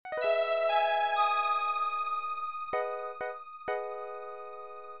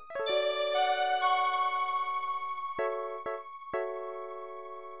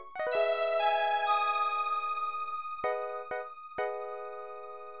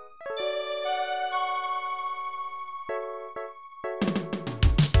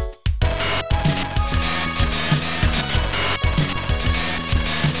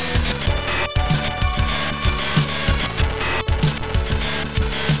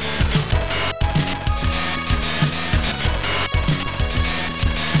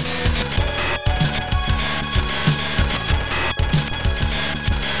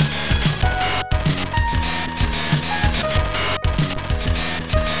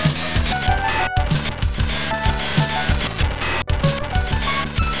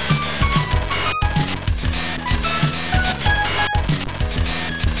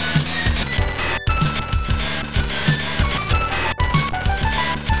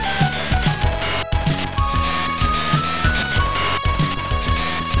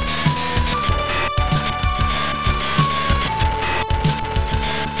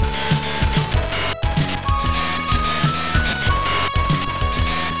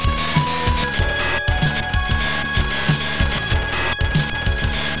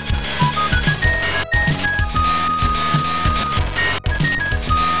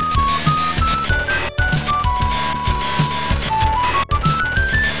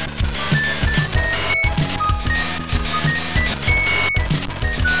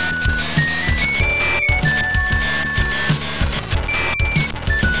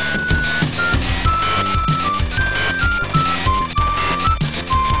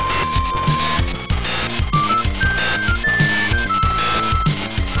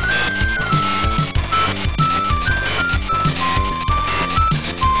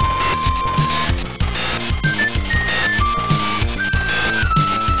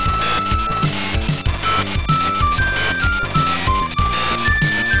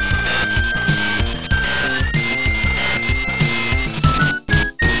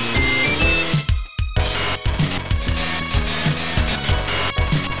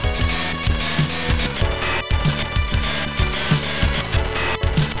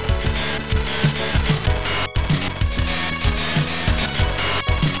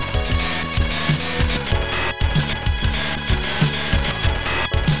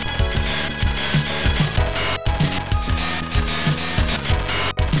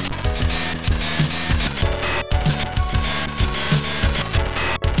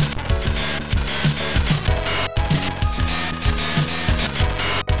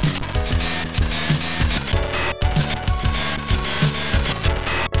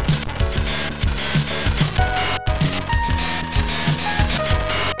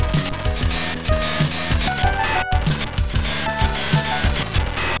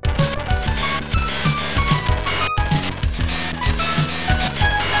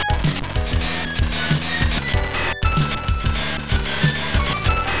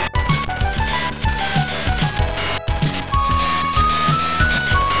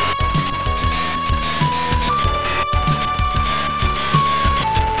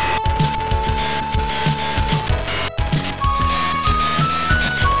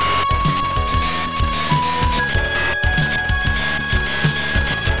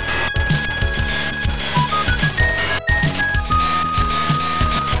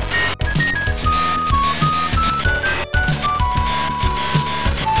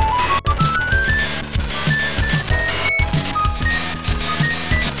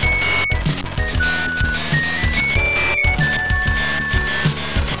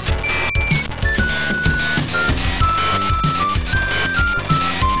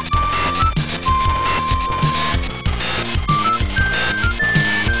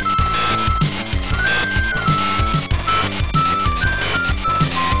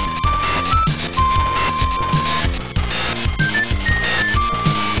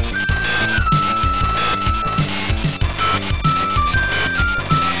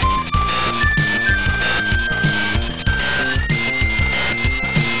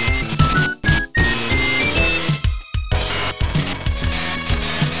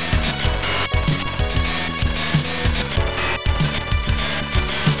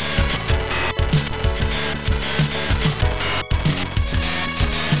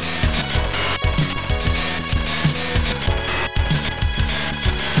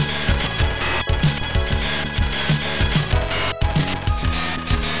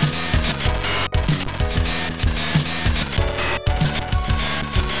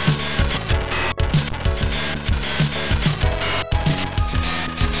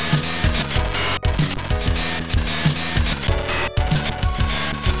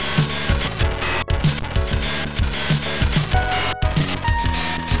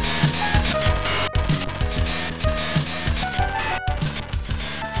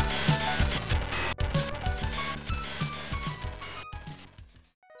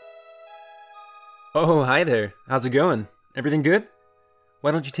Oh, hi there. How's it going? Everything good?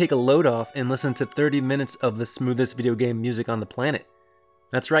 Why don't you take a load off and listen to 30 minutes of the smoothest video game music on the planet?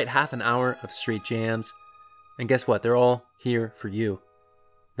 That's right, half an hour of straight jams. And guess what? They're all here for you.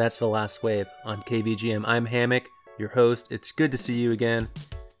 That's The Last Wave on KVGM. I'm Hammock, your host. It's good to see you again.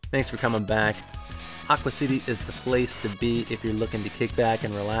 Thanks for coming back. Aqua City is the place to be if you're looking to kick back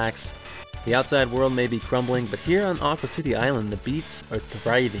and relax. The outside world may be crumbling, but here on Aqua City Island, the beats are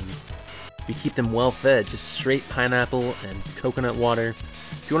thriving. We keep them well fed, just straight pineapple and coconut water.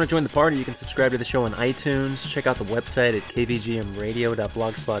 If you want to join the party, you can subscribe to the show on iTunes. Check out the website at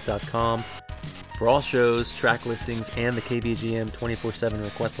kvgmradio.blogspot.com for all shows, track listings, and the KVGM 24/7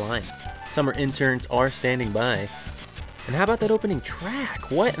 request line. Summer interns are standing by. And how about that opening track?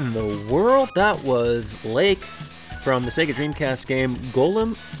 What in the world? That was Lake from the Sega Dreamcast game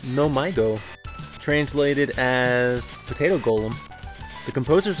Golem no Maigo, translated as Potato Golem. The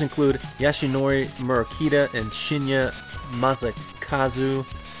composers include Yashinori Murukita and Shinya Masakazu.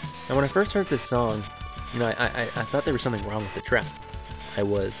 And when I first heard this song, I thought there was something wrong with the track. I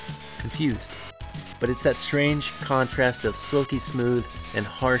was confused. But it's that strange contrast of silky smooth and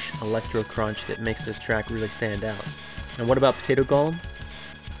harsh electro crunch that makes this track really stand out. And what about Potato Golem?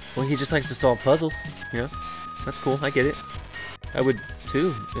 Well, he just likes to solve puzzles, That's cool, I get it. I would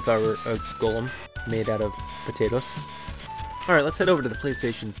too if I were a golem made out of potatoes. Alright, let's head over to the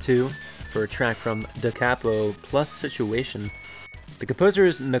PlayStation 2 for a track from Da Capo plus Situation. The composer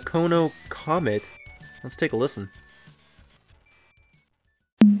is Nakono Comet. Let's take a listen.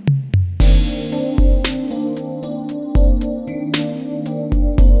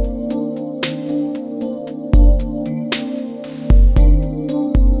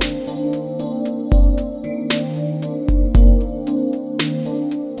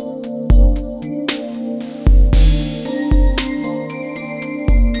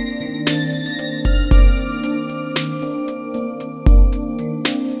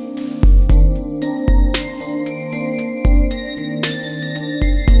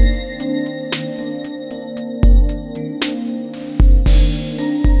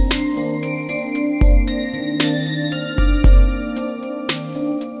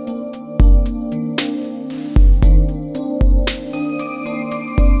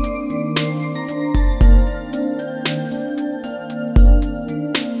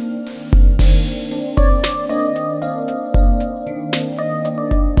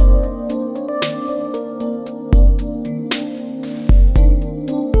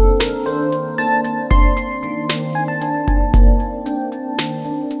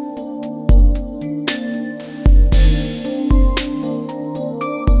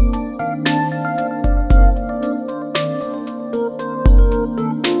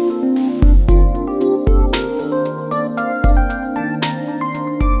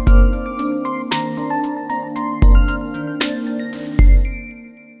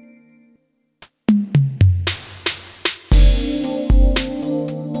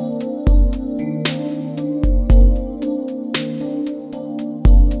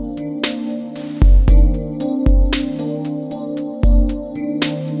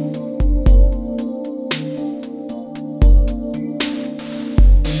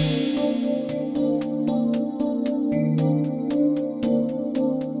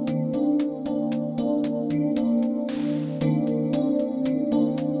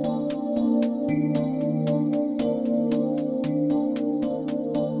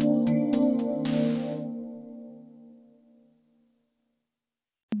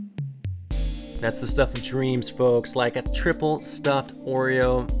 That's the stuff of dreams, folks, like a triple stuffed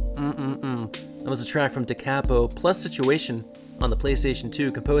Oreo. That was a track from Da Capo plus Situation on the PlayStation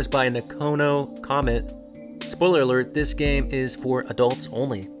 2, composed by Nakono Comet. Spoiler alert, this game is for adults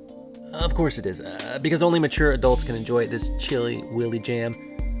only. Of course it is, because only mature adults can enjoy this chilly, willy jam.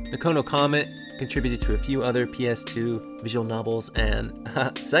 Nakono Comet contributed to a few other PS2 visual novels, and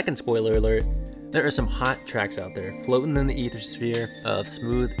second spoiler alert, there are some hot tracks out there floating in the ethersphere of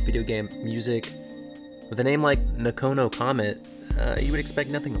smooth video game music. With a name like Nakono Comet, you would expect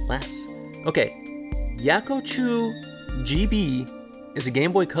nothing less. Okay, Yakochu GB is a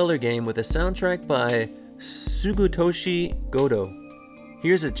Game Boy Color game with a soundtrack by Sugutoshi Godo.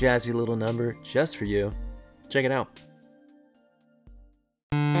 Here's a jazzy little number just for you. Check it out.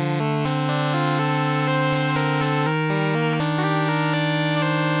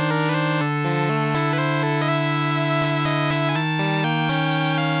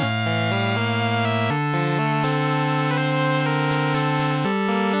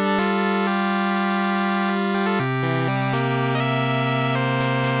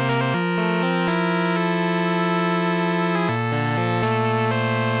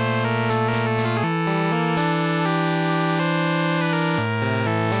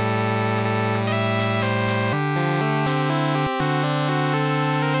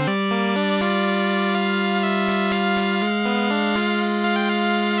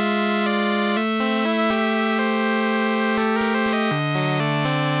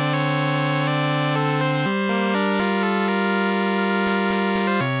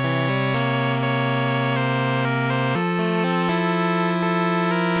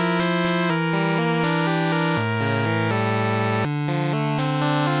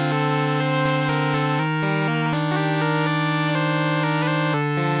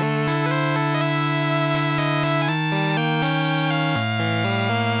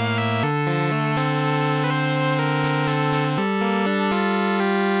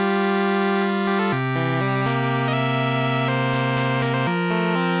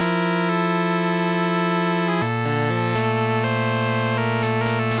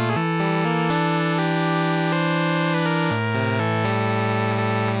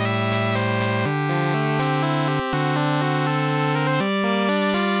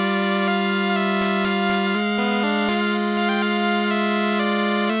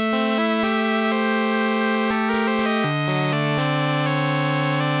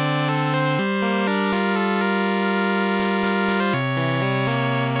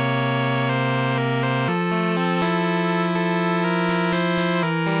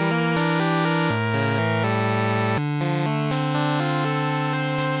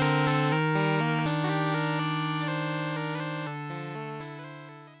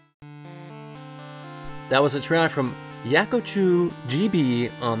 That was a track from Yakochu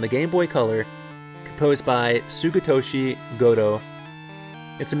GB on the Game Boy Color, composed by Sugatoshi Goto.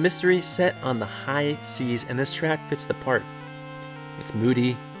 It's a mystery set on the high seas, and this track fits the part. It's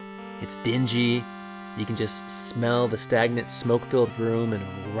moody, it's dingy, you can just smell the stagnant smoke-filled room and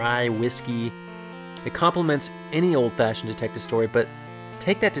a rye whiskey. It complements any old-fashioned detective story, but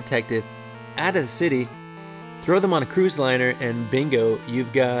take that detective out of the city, throw them on a cruise liner, and bingo,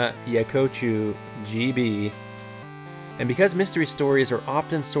 you've got Yakochu GB. And because mystery stories are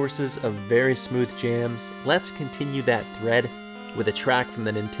often sources of very smooth jams, let's continue that thread with a track from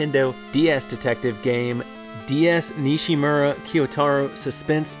the Nintendo DS detective game DS Nishimura Kiyotaro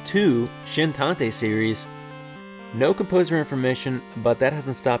Suspense 2 Shintanté series. No composer information, but that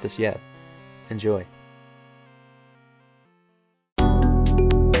hasn't stopped us yet. Enjoy.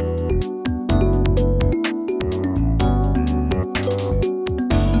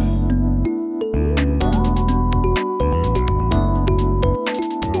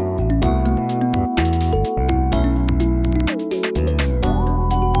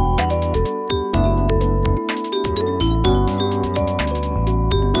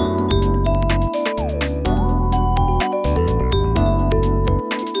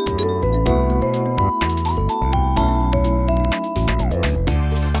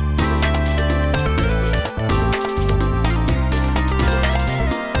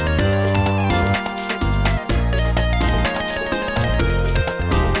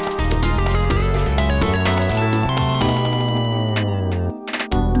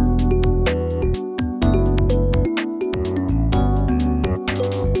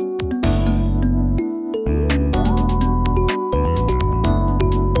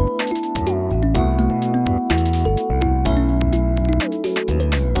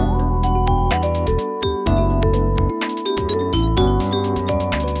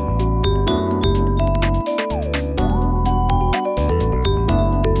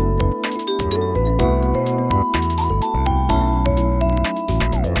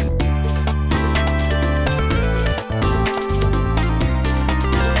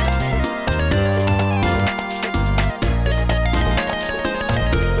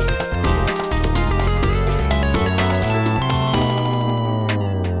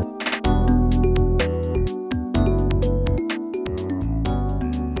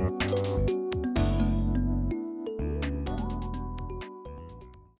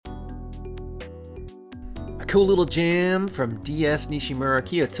 Cool little jam from DS Nishimura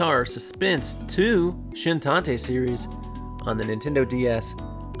Kiyotaro Suspense 2 Shintanté series on the Nintendo DS.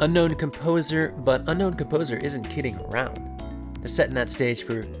 Unknown composer, but Unknown Composer isn't kidding around. They're setting that stage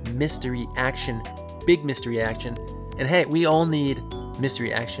for mystery action, big mystery action. And hey, we all need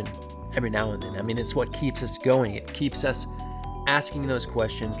mystery action every now and then. I mean, it's what keeps us going. It keeps us asking those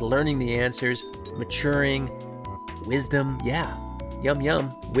questions, learning the answers, maturing, wisdom. Yeah, yum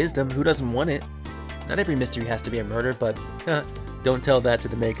yum, wisdom. Who doesn't want it? Not every mystery has to be a murder, but don't tell that to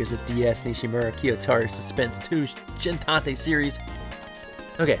the makers of DS Nishimura Kiyotaro Suspense 2 Shintanté series.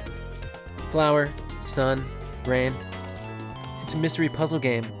 Okay, Flower, Sun, Rain. It's a mystery puzzle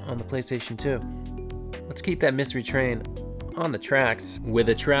game on the PlayStation 2. Let's keep that mystery train on the tracks with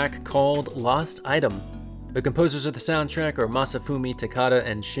a track called Lost Item. The composers of the soundtrack are Masafumi Takada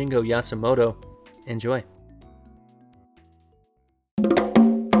and Shingo Yasumoto. Enjoy.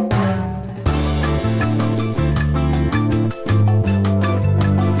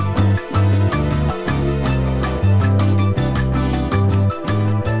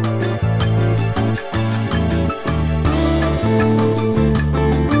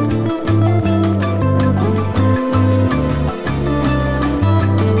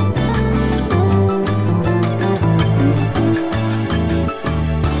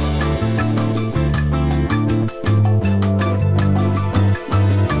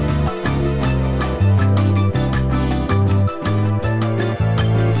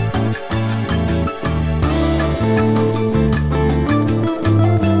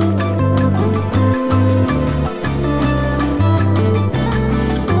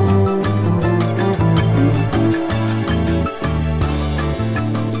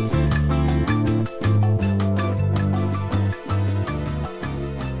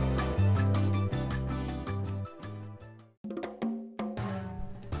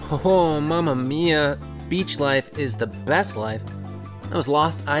 Oh, mamma mia, beach life is the best life. That was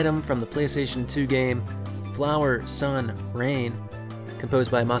Lost Item from the PlayStation 2 game Flower, Sun, Rain,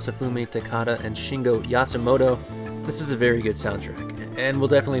 composed by Masafumi Takada and Shingo Yasumoto. This is a very good soundtrack, and we'll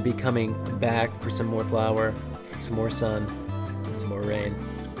definitely be coming back for some more Flower, some more Sun, and some more Rain.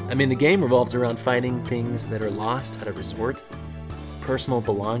 I mean, the game revolves around finding things that are lost at a resort, personal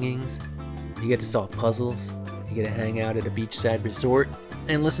belongings, You get to solve puzzles, you get to hang out at a beachside resort,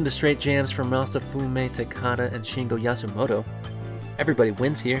 and listen to straight jams from Masafume Takada and Shingo Yasumoto. Everybody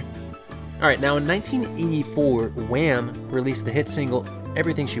wins here. Alright, now in 1984, Wham! Released the hit single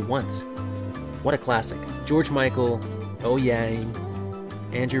Everything She Wants. What a classic. George Michael, oh yeah-ing,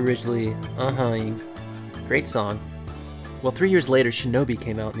 Andrew Ridgeley, uh-huh-ing. Great song. Well, 3 years later, Shinobi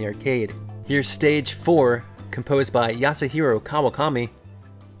came out in the arcade. Here's Stage 4, composed by Yasuhiro Kawakami.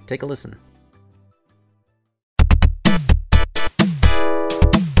 Take a listen.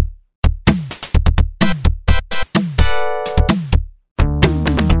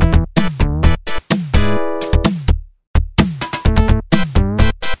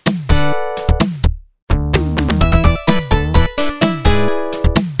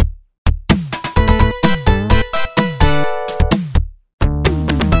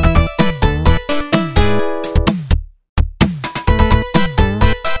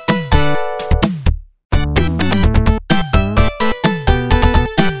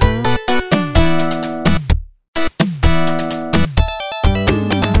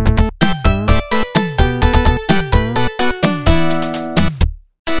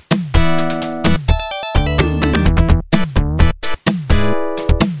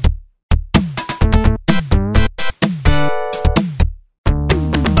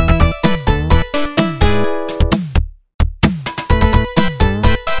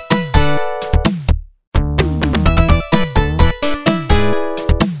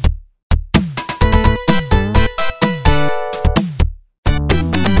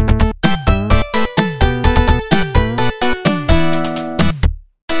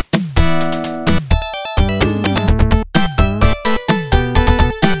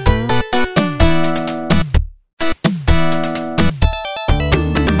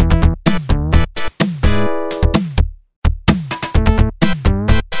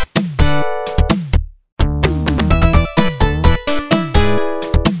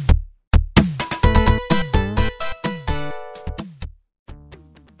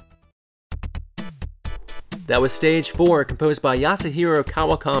 That was Stage 4, composed by Yasuhiro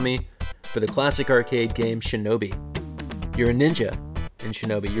Kawakami for the classic arcade game Shinobi. You're a ninja in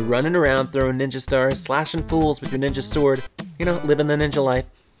Shinobi. You're running around throwing ninja stars, slashing fools with your ninja sword, living the ninja life.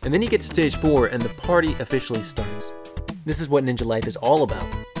 And then you get to Stage 4 and the party officially starts. This is what ninja life is all about.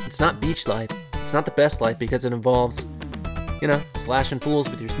 It's not beach life. It's not the best life because it involves, slashing fools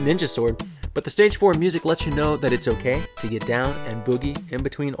with your ninja sword. But the Stage 4 music lets you know that it's okay to get down and boogie in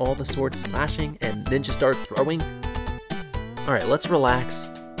between all the sword slashing and ninja star throwing. Alright, let's relax.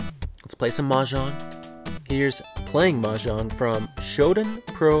 Let's play some Mahjong. Here's Playing Mahjong from Shodan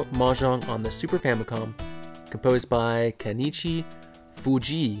Pro Mahjong on the Super Famicom, composed by Kenichi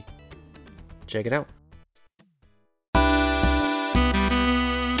Fujii. Check it out.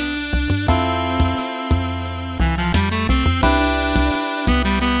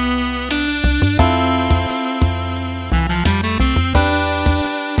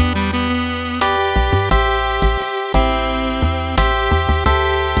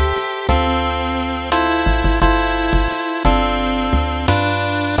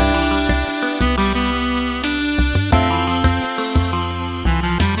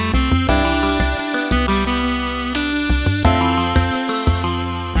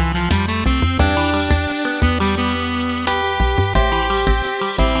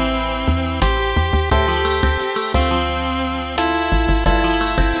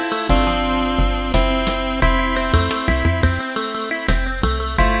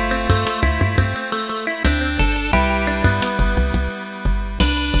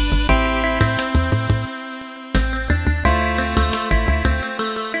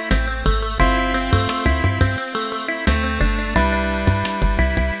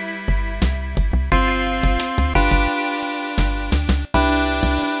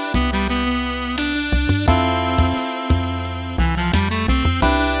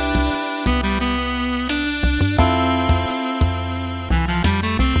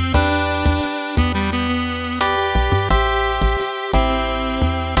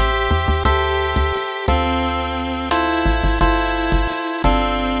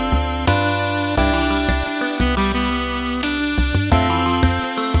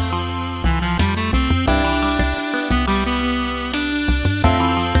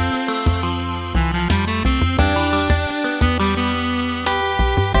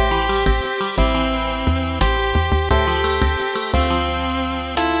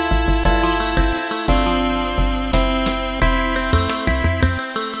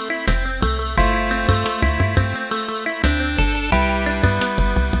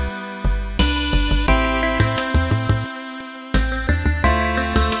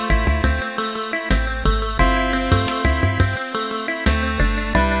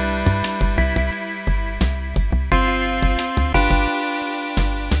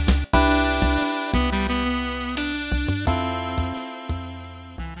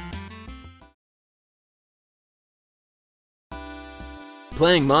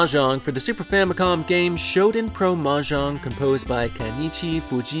 playing Mahjong for the Super Famicom game Shoten Pro Mahjong, composed by Kanichi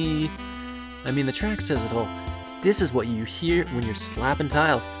Fujii. I mean, the track says it all. This is what you hear when you're slapping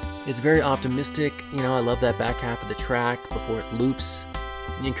tiles. It's very optimistic. I love that back half of the track before it loops.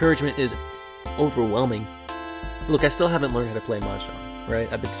 The encouragement is overwhelming. Look, I still haven't learned how to play Mahjong,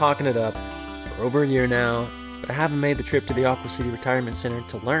 right? I've been talking it up for over a year now, but I haven't made the trip to the Aqua City Retirement Center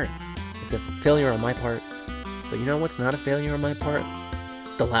to learn. It's a failure on my part. But you know what's not a failure on my part?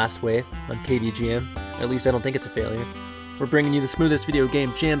 The Last Wave on KVGM. At least I don't think it's a failure. We're bringing you the smoothest video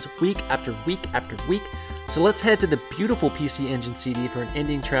game jams week after week after week. So let's head to the beautiful PC Engine CD for an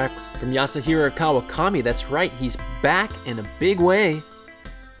ending track from Yasuhiro Kawakami. That's right, he's back in a big way.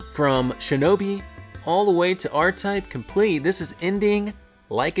 From Shinobi all the way to R-Type Complete, this is Ending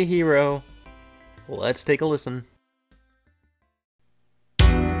Like a Hero. Let's take a listen.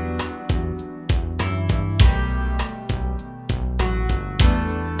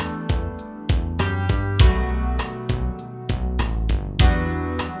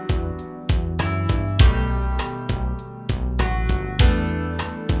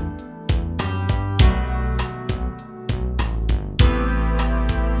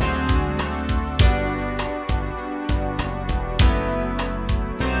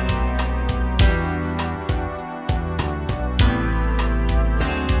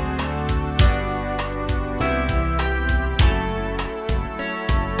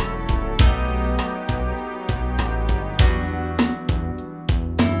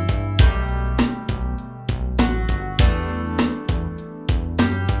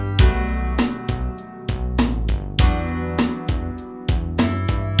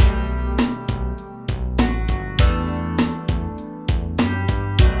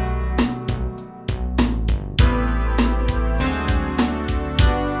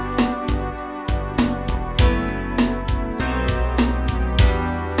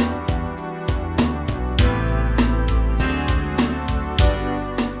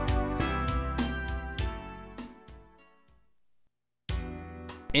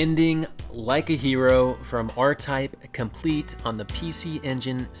 Ending Like a Hero from R-Type Complete on the PC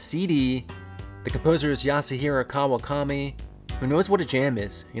Engine CD. The composer is Yasuhiro Kawakami, who knows what a jam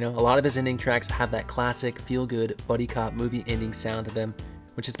is. A lot of his ending tracks have that classic feel-good buddy cop movie ending sound to them,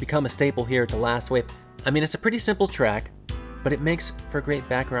 which has become a staple here at The Last Wave. I mean, it's a pretty simple track, but it makes for great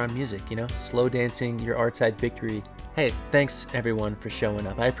background music, slow dancing your R-Type victory. Hey, thanks everyone for showing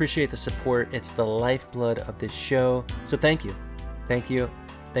up. I appreciate the support. It's the lifeblood of this show, so thank you. Thank you.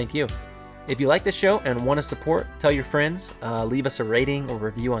 Thank you. If you like this show and want to support, tell your friends, leave us a rating or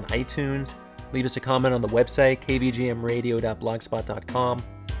review on iTunes, leave us a comment on the website, kvgmradio.blogspot.com.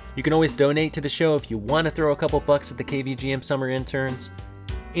 You can always donate to the show if you want to throw a couple bucks at the KVGM summer interns.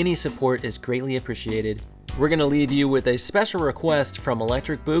 Any support is greatly appreciated. We're going to leave you with a special request from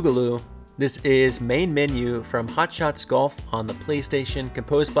Electric Boogaloo. This is Main Menu from Hot Shots Golf on the PlayStation,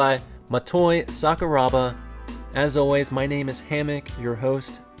 composed by Motoi Sakuraba. As always, my name is Hammock, your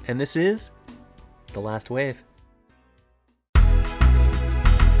host, and this is The Last Wave.